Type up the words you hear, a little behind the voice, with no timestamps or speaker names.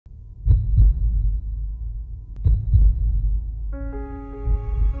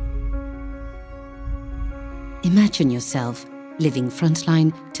Imagine yourself living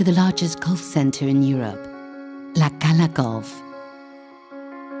frontline to the largest golf centre in Europe, La Cala Golf.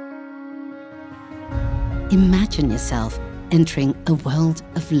 Imagine yourself entering a world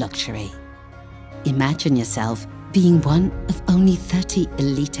of luxury. Imagine yourself being one of only 30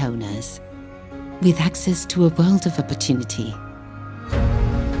 elite owners, with access to a world of opportunity.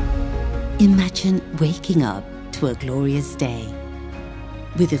 Imagine waking up to a glorious day,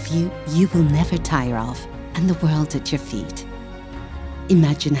 with a view you will never tire of and the world at your feet.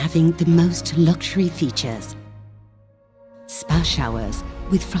 Imagine having the most luxury features. Spa showers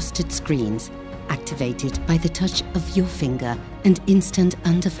with frosted screens activated by the touch of your finger and instant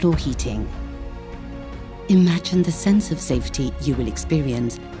underfloor heating. Imagine the sense of safety you will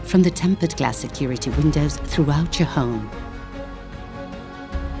experience from the tempered glass security windows throughout your home.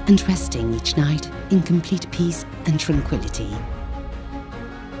 And resting each night in complete peace and tranquility,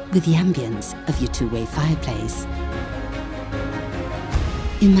 with the ambience of your two-way fireplace.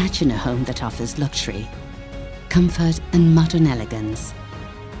 Imagine a home that offers luxury, comfort and modern elegance,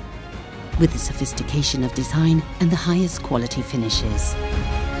 with the sophistication of design and the highest quality finishes.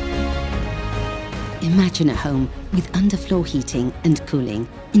 Imagine a home with underfloor heating and cooling,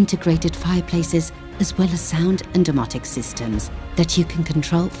 integrated fireplaces, as well as sound and domotic systems that you can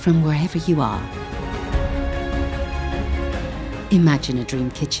control from wherever you are. Imagine a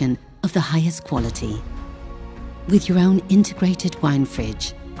dream kitchen of the highest quality, with your own integrated wine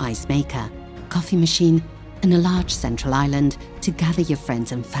fridge, ice maker, coffee machine, and a large central island to gather your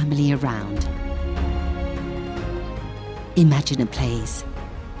friends and family around. Imagine a place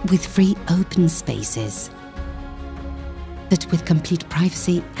with free open spaces, but with complete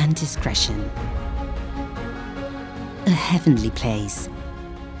privacy and discretion. A heavenly place,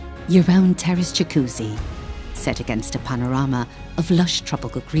 your own terrace jacuzzi, set against a panorama of lush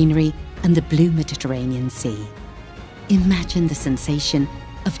tropical greenery and the blue Mediterranean Sea. Imagine the sensation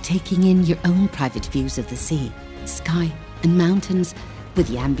of taking in your own private views of the sea, sky and mountains with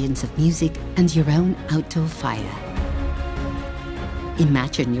the ambience of music and your own outdoor fire.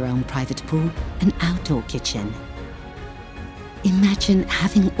 Imagine your own private pool and outdoor kitchen. Imagine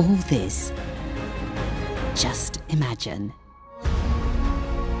having all this. Just imagine.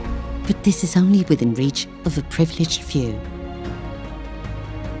 But this is only within reach of a privileged few.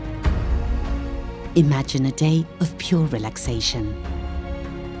 Imagine a day of pure relaxation.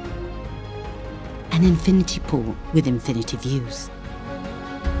 An infinity pool with infinity views,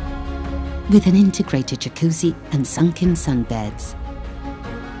 with an integrated jacuzzi and sunken sunbeds.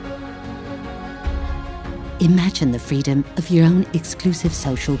 Imagine the freedom of your own exclusive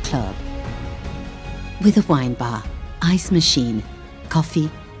social club, with a wine bar, ice machine,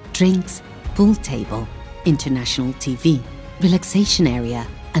 coffee, drinks, pool table, international TV, relaxation area,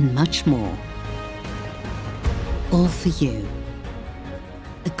 and much more. All for you.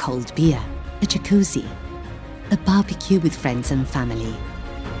 A cold beer, a jacuzzi, a barbecue with friends and family.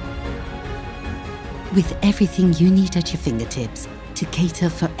 With everything you need at your fingertips to cater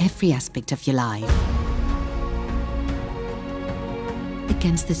for every aspect of your life.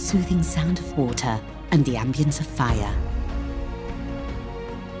 Against the soothing sound of water and the ambience of fire.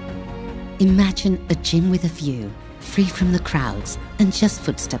 Imagine a gym with a view, free from the crowds and just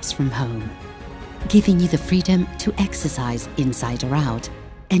footsteps from home, giving you the freedom to exercise inside or out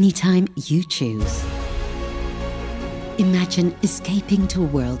anytime you choose. Imagine escaping to a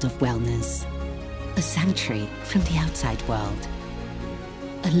world of wellness, a sanctuary from the outside world,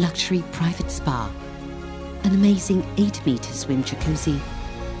 a luxury private spa, an amazing 8-meter swim jacuzzi,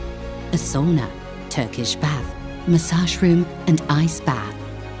 a sauna, Turkish bath, massage room and ice bath,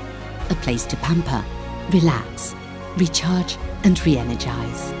 a place to pamper, relax, recharge and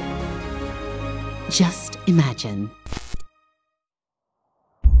re-energize. Just imagine.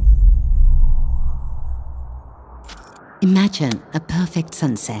 Imagine a perfect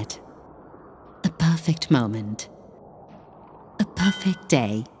sunset, a perfect moment, a perfect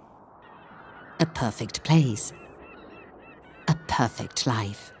day, a perfect place, a perfect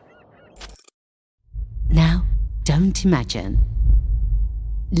life. Now, don't imagine.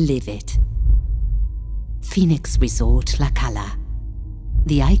 Live it. Phoenix Resort La Cala,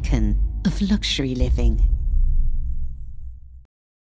 the icon of luxury living.